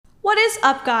What is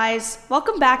up, guys?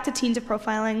 Welcome back to Teens of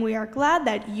Profiling. We are glad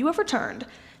that you have returned.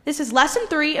 This is Lesson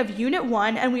 3 of Unit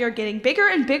 1, and we are getting bigger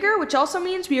and bigger, which also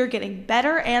means we are getting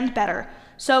better and better.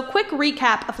 So, quick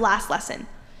recap of last lesson.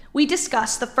 We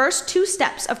discussed the first 2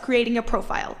 steps of creating a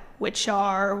profile, which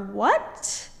are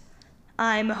what?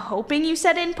 I'm hoping you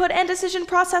said input and decision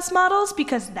process models,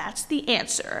 because that's the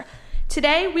answer.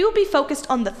 Today, we will be focused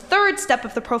on the 3rd step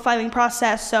of the profiling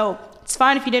process, so it's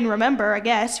fine if you didn't remember, I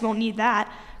guess. You won't need that.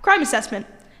 Crime assessment.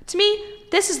 To me,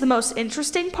 this is the most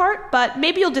interesting part, but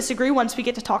maybe you'll disagree once we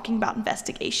get to talking about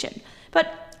investigation.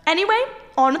 But anyway,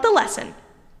 on with the lesson.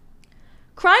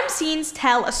 Crime scenes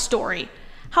tell a story.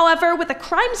 However, with a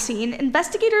crime scene,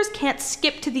 investigators can't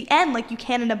skip to the end like you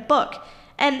can in a book,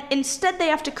 and instead they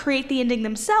have to create the ending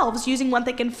themselves using what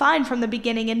they can find from the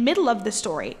beginning and middle of the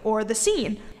story, or the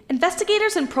scene.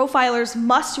 Investigators and profilers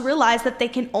must realize that they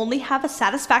can only have a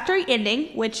satisfactory ending,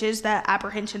 which is the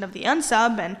apprehension of the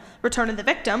unsub and return of the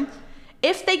victim,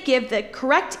 if they give the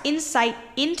correct insight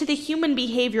into the human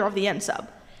behavior of the unsub.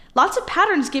 Lots of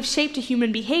patterns give shape to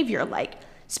human behavior, like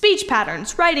speech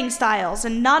patterns, writing styles,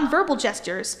 and nonverbal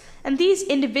gestures, and these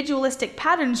individualistic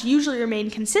patterns usually remain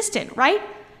consistent, right?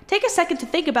 Take a second to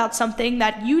think about something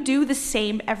that you do the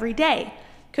same every day.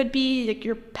 Could be like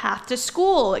your path to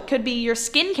school, it could be your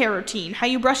skincare routine, how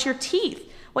you brush your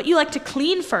teeth, what you like to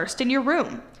clean first in your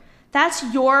room.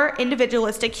 That's your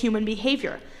individualistic human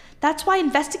behavior. That's why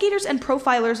investigators and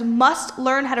profilers must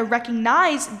learn how to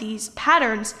recognize these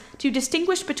patterns to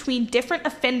distinguish between different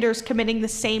offenders committing the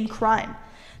same crime.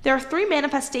 There are 3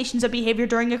 manifestations of behavior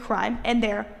during a crime, and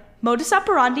they're modus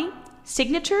operandi,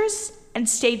 signatures, and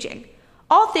staging.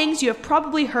 All things you have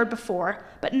probably heard before,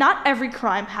 but not every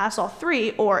crime has all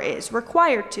 3 or is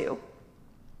required to.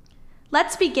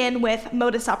 Let's begin with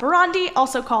modus operandi,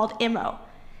 also called MO.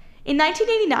 In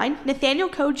 1989, Nathaniel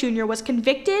Coe Jr. was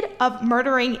convicted of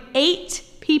murdering 8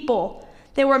 people.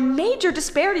 There were major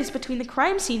disparities between the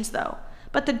crime scenes, though,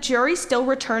 but the jury still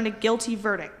returned a guilty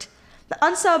verdict. The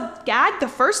unsub gagged the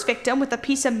first victim with a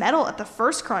piece of metal at the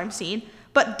first crime scene,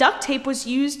 but duct tape was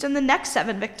used in the next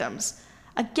 7 victims.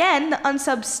 Again, the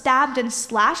unsub stabbed and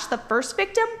slashed the first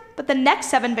victim, but the next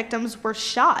 7 victims were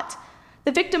shot.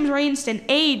 The victims ranged in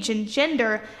age and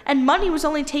gender, and money was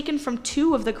only taken from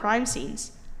 2 of the crime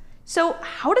scenes. So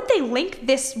how did they link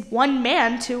this one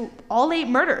man to all 8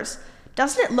 murders?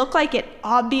 Doesn't it look like it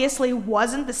obviously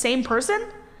wasn't the same person?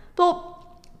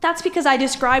 Well, that's because I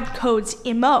described Coe's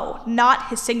MO, not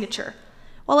his signature.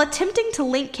 While attempting to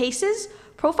link cases,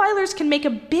 profilers can make a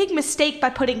big mistake by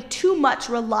putting too much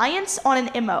reliance on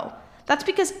an MO. That's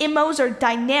because MOs are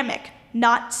dynamic,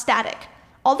 not static.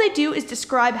 All they do is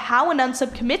describe how an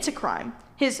unsub commits a crime,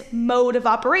 his mode of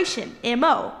operation,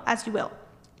 MO, as you will.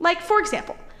 Like, for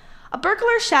example, a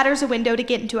burglar shatters a window to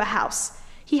get into a house.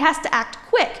 He has to act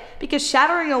quick because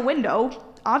shattering a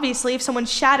window, obviously if someone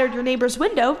shattered your neighbor's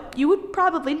window, you would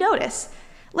probably notice.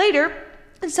 Later,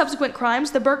 in subsequent crimes,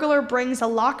 the burglar brings a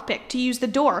lockpick to use the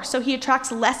door, so he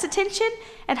attracts less attention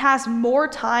and has more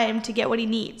time to get what he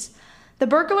needs. The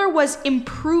burglar was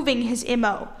improving his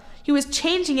MO. He was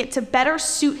changing it to better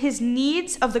suit his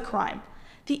needs of the crime.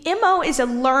 The MO is a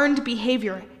learned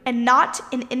behavior and not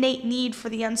an innate need for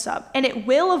the unsub, and it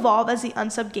will evolve as the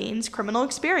unsub gains criminal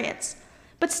experience.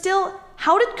 But still,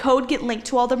 how did Coe get linked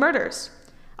to all the murders?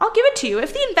 I'll give it to you.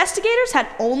 If the investigators had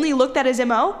only looked at his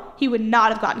MO, he would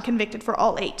not have gotten convicted for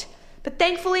all 8. But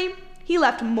thankfully, he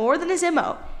left more than his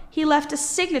MO. He left a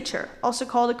signature, also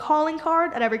called a calling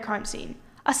card, at every crime scene.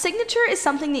 A signature is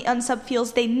something the unsub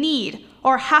feels they need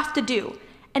or have to do,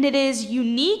 and it is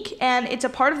unique and it's a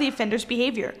part of the offender's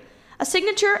behavior. A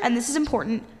signature, and this is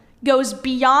important, goes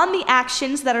beyond the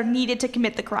actions that are needed to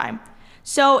commit the crime.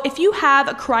 So if you have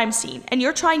a crime scene and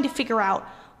you're trying to figure out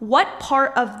what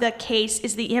part of the case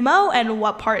is the MO and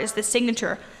what part is the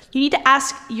signature, you need to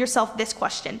ask yourself this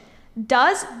question.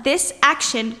 Does this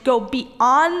action go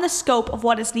beyond the scope of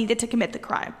what is needed to commit the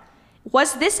crime?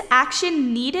 Was this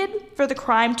action needed for the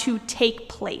crime to take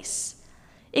place?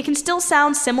 It can still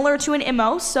sound similar to an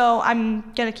MO, so I'm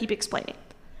going to keep explaining.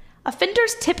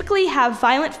 Offenders typically have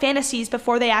violent fantasies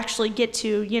before they actually get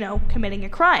to, committing a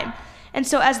crime. And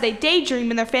so as they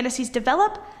daydream and their fantasies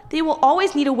develop, they will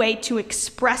always need a way to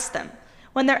express them.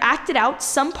 When they're acted out,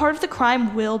 some part of the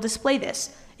crime will display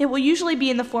this. It will usually be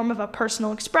in the form of a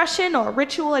personal expression or a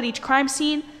ritual at each crime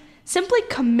scene. Simply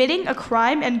committing a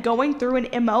crime and going through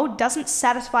an MO doesn't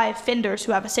satisfy offenders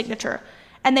who have a signature,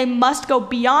 and they must go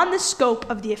beyond the scope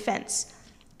of the offense.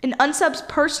 An unsub's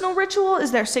personal ritual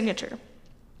is their signature.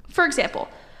 For example,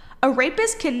 A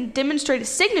rapist can demonstrate a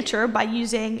signature by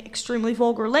using extremely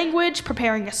vulgar language,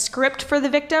 preparing a script for the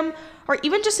victim, or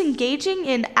even just engaging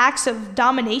in acts of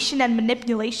domination and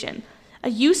manipulation. A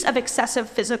use of excessive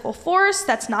physical force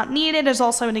that's not needed is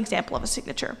also an example of a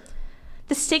signature.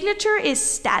 The signature is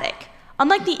static.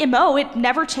 Unlike the MO, it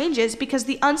never changes because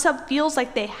the unsub feels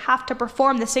like they have to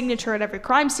perform the signature at every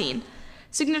crime scene.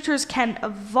 Signatures can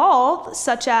evolve,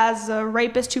 such as a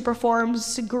rapist who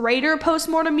performs greater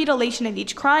postmortem mutilation in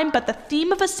each crime, but the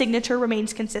theme of a signature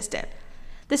remains consistent.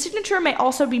 The signature may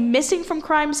also be missing from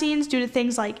crime scenes due to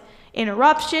things like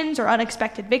interruptions or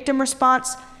unexpected victim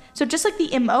response. So just like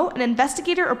the MO, an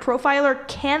investigator or profiler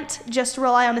can't just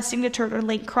rely on a signature to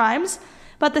link crimes,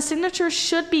 but the signature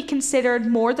should be considered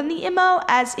more than the MO,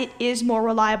 as it is more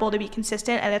reliable to be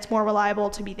consistent and it's more reliable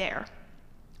to be there.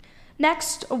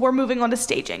 Next, we're moving on to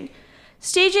staging.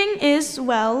 Staging is,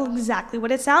 well, exactly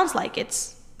what it sounds like.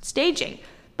 It's staging.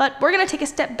 But we're going to take a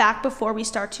step back before we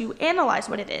start to analyze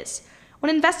what it is.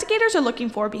 When investigators are looking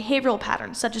for behavioral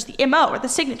patterns, such as the MO or the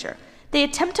signature, they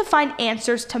attempt to find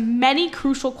answers to many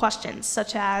crucial questions,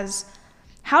 such as,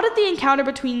 how did the encounter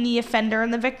between the offender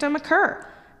and the victim occur?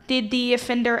 Did the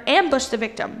offender ambush the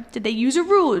victim? Did they use a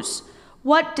ruse?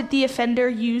 What did the offender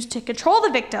use to control the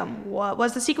victim? What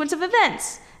was the sequence of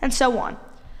events? And so on.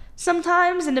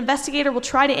 Sometimes an investigator will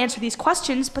try to answer these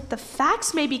questions, but the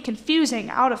facts may be confusing,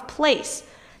 out of place.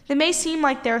 They may seem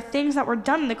like there are things that were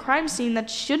done in the crime scene that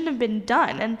shouldn't have been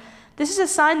done, and this is a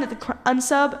sign that the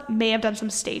unsub may have done some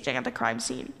staging at the crime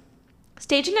scene.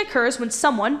 Staging occurs when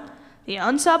someone, the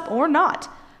unsub or not,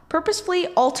 purposefully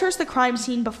alters the crime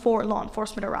scene before law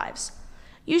enforcement arrives.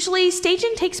 Usually,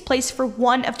 staging takes place for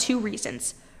one of two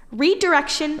reasons: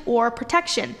 redirection or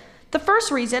protection. The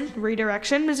first reason,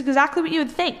 redirection, is exactly what you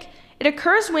would think. It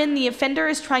occurs when the offender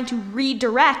is trying to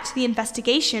redirect the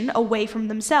investigation away from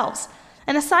themselves.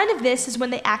 And a sign of this is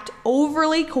when they act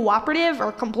overly cooperative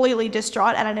or completely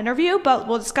distraught at an interview, but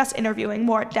we'll discuss interviewing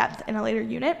more at depth in a later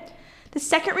unit. The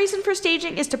second reason for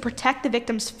staging is to protect the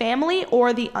victim's family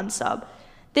or the unsub.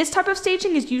 This type of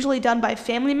staging is usually done by a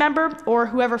family member or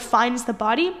whoever finds the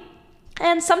body,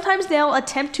 and sometimes they'll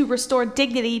attempt to restore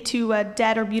dignity to a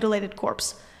dead or mutilated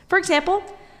corpse. For example,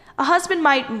 a husband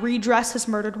might redress his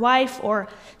murdered wife, or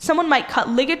someone might cut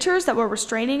ligatures that were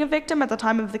restraining a victim at the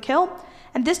time of the kill,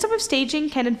 and this type of staging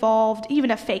can involve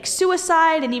even a fake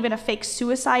suicide and even a fake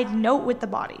suicide note with the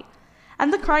body.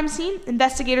 At the crime scene,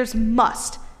 investigators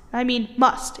must,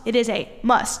 it is a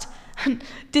must,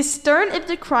 discern if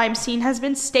the crime scene has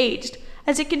been staged,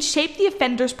 as it can shape the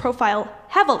offender's profile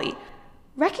heavily.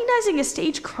 Recognizing a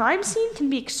staged crime scene can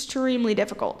be extremely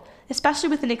difficult, especially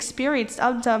with an experienced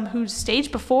unsub who's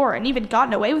staged before and even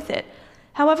gotten away with it.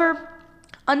 However,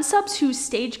 unsubs who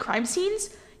stage crime scenes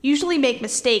usually make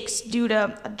mistakes due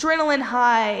to adrenaline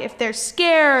high, if they're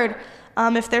scared,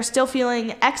 if they're still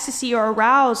feeling ecstasy or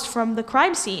aroused from the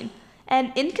crime scene.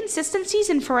 And inconsistencies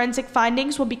in forensic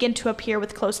findings will begin to appear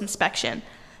with close inspection.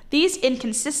 These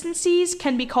inconsistencies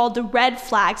can be called the red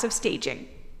flags of staging.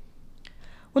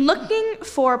 When looking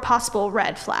for possible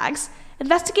red flags,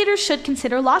 investigators should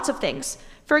consider lots of things.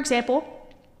 For example,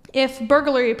 if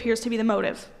burglary appears to be the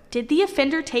motive, did the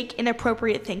offender take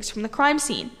inappropriate things from the crime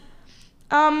scene?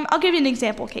 I'll give you an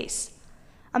example case.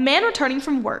 A man returning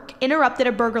from work interrupted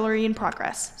a burglary in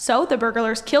progress, so the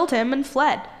burglars killed him and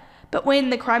fled. But when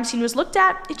the crime scene was looked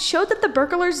at, it showed that the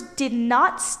burglars did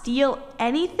not steal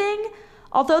anything,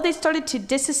 although they started to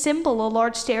disassemble a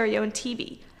large stereo and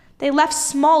TV. They left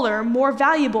smaller, more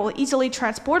valuable, easily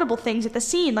transportable things at the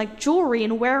scene, like jewelry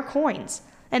and rare coins,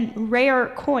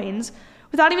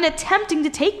 without even attempting to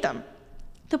take them.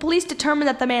 The police determined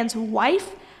that the man's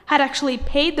wife had actually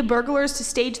paid the burglars to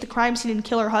stage the crime scene and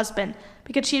kill her husband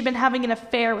because she had been having an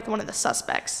affair with one of the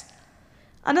suspects.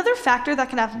 Another factor that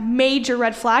can have major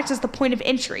red flags is the point of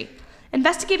entry.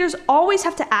 Investigators always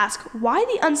have to ask why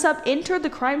the unsub entered the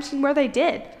crime scene where they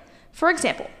did. For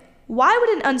example, why would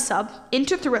an unsub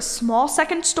enter through a small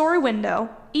second-story window,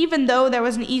 even though there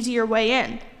was an easier way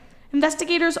in?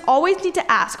 Investigators always need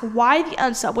to ask why the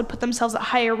unsub would put themselves at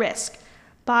higher risk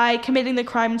by committing the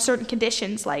crime in certain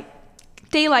conditions like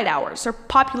daylight hours or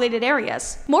populated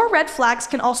areas. More red flags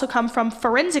can also come from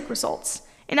forensic results.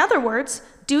 In other words,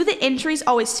 do the entries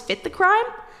always fit the crime?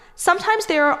 Sometimes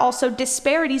there are also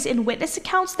disparities in witness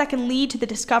accounts that can lead to the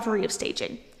discovery of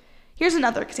staging. Here's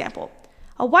another example.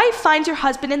 A wife finds her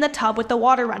husband in the tub with the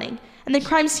water running, and the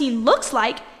crime scene looks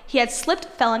like he had slipped,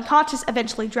 fell unconscious,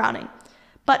 eventually drowning.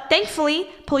 But thankfully,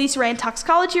 police ran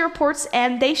toxicology reports,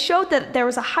 and they showed that there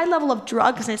was a high level of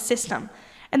drugs in his system,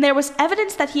 and there was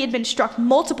evidence that he had been struck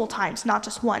multiple times, not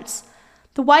just once.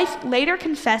 The wife later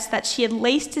confessed that she had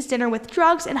laced his dinner with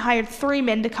drugs and hired 3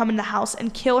 men to come in the house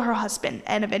and kill her husband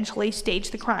and eventually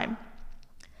stage the crime.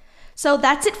 So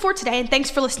that's it for today, and thanks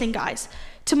for listening, guys.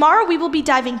 Tomorrow we will be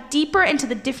diving deeper into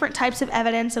the different types of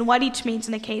evidence and what each means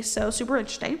in a case, so super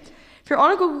interesting. If you're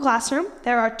on a Google Classroom,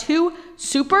 there are 2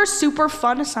 super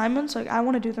fun assignments, like I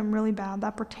want to do them really bad,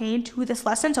 that pertain to this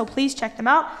lesson, so please check them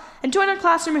out. And join our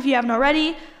classroom if you haven't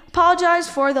already. Apologize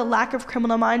for the lack of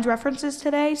Criminal Minds references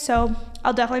today, so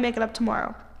I'll definitely make it up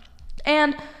tomorrow.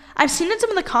 And I've seen in some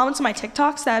of the comments on my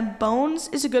TikToks that Bones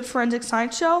is a good forensic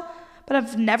science show, but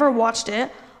I've never watched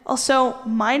it. Also,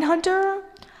 Mindhunter,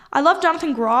 I love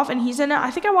Jonathan Groff, and he's in it.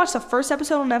 I think I watched the first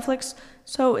episode on Netflix,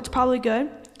 so it's probably good.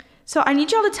 So I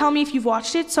need y'all to tell me if you've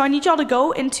watched it. So I need y'all to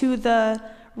go into the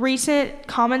recent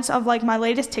comments of like my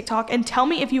latest TikTok and tell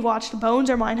me if you watched Bones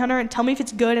or Mindhunter, and tell me if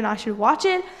it's good and I should watch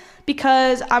it,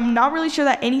 because I'm not really sure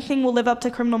that anything will live up to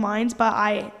Criminal Minds, but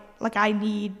I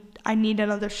need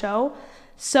another show.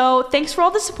 So thanks for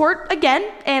all the support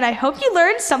again, and I hope you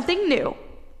learned something new.